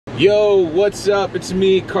Yo, what's up? It's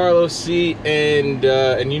me, Carlos C, and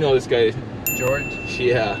you know this guy, George.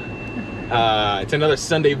 Yeah. It's another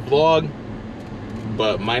Sunday vlog,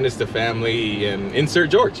 but minus the family and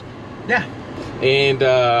insert George. Yeah. And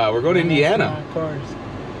we're going to Indiana. Cars.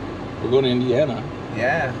 We're going to Indiana.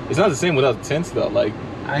 Yeah. It's not the same without the tents though. Like,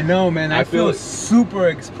 I know, man. I feel super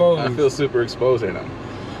exposed. I feel super exposed right now.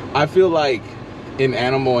 I feel like an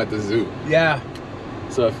animal at the zoo. Yeah.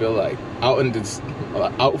 So I feel like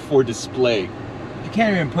out for display. You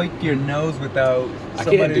can't even pick your nose without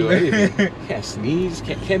somebody. I can't do anything. Can't sneeze.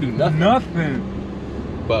 Can't do nothing.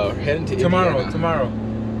 Nothing. But we're heading to tomorrow. Indiana. Tomorrow.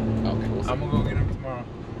 Okay, we'll see. I'm gonna go get him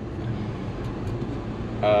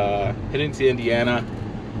tomorrow. Heading to Indiana.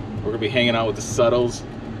 We're gonna be hanging out with the Suttles.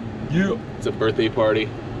 Yeah. It's a birthday party.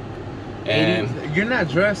 And you're not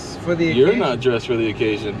dressed for the occasion. You're not dressed for the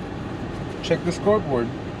occasion. Check the scoreboard.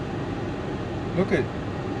 Look at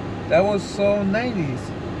that. Was so 90s.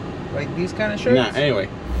 Like these kind of shirts. Nah, anyway.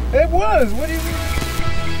 It was. What do you mean?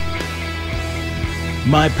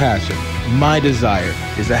 My passion, my desire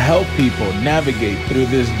is to help people navigate through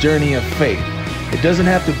this journey of faith. It doesn't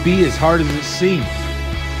have to be as hard as it seems.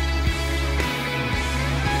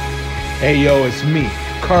 Hey yo, it's me,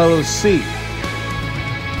 Carlos C.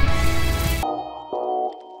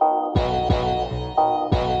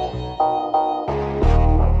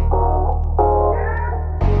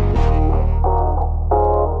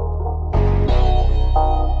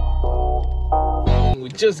 We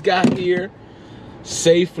just got here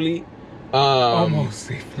safely. Almost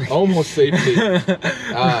safely. Almost safely.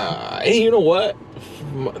 And you know what?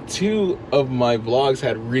 2 of my vlogs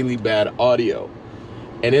had really bad audio.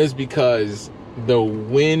 And it was because the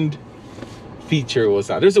wind feature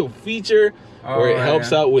was on. There's a feature where it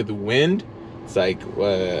helps out with wind. It's like,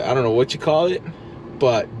 I don't know what you call it,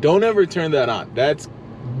 but don't ever turn that on. That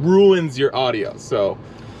ruins your audio. So,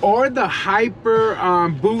 or the hyper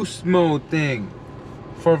boost mode thing.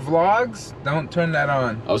 For vlogs, don't turn that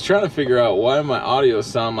on. I was trying to figure out why my audio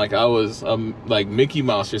sound like I was like Mickey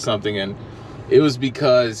Mouse or something, and it was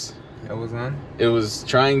because it was on. It was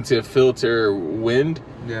trying to filter wind.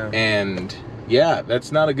 Yeah. And yeah,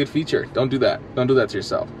 that's not a good feature. Don't do that. Don't do that to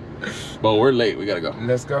yourself. But we're late. We gotta go.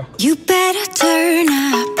 Let's go. You better turn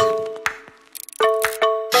up.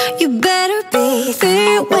 You better be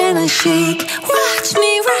there when I shake. Watch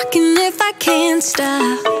me rocking if I can't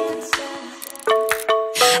stop.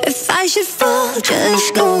 If I should fall,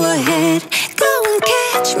 just go ahead. Go and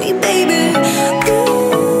catch me, baby.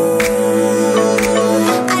 Ooh,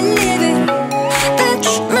 I live it.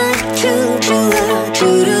 That's my true to love.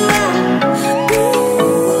 Ooh,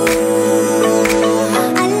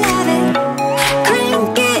 I love it.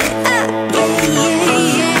 Crank it up,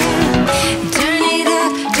 yeah, yeah. Turn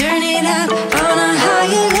it up on a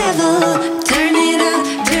higher level. Turn it up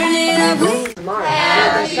with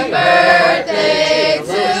Happy birthday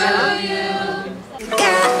to you.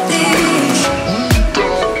 Got this.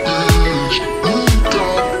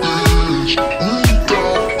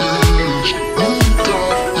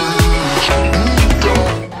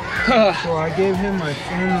 So I gave him my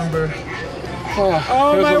phone number.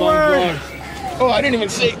 Oh my word! Oh, I didn't even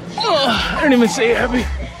say happy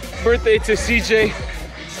birthday to CJ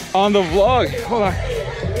on the vlog. Hold on,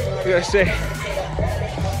 I gotta say.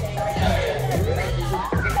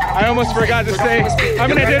 I almost forgot to say. I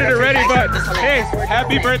mean, I did it already, but hey,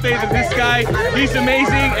 happy birthday to this guy. He's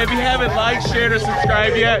amazing. If you haven't liked, shared, or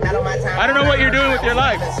subscribed yet, I don't know what you're doing with your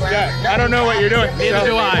life. Yeah, I don't know what you're doing. Neither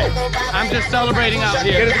do I. I'm just celebrating out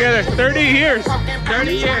here. Get it together. 30 years.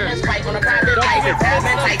 30 years.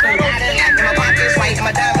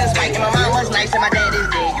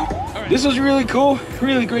 This was really cool.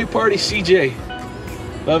 Really great party, CJ.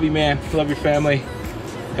 Love you, man. Love your family.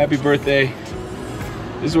 Happy birthday.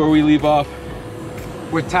 This is where we leave off.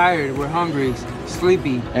 We're tired. We're hungry.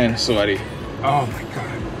 Sleepy. And sweaty. Oh my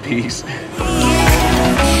God. Peace.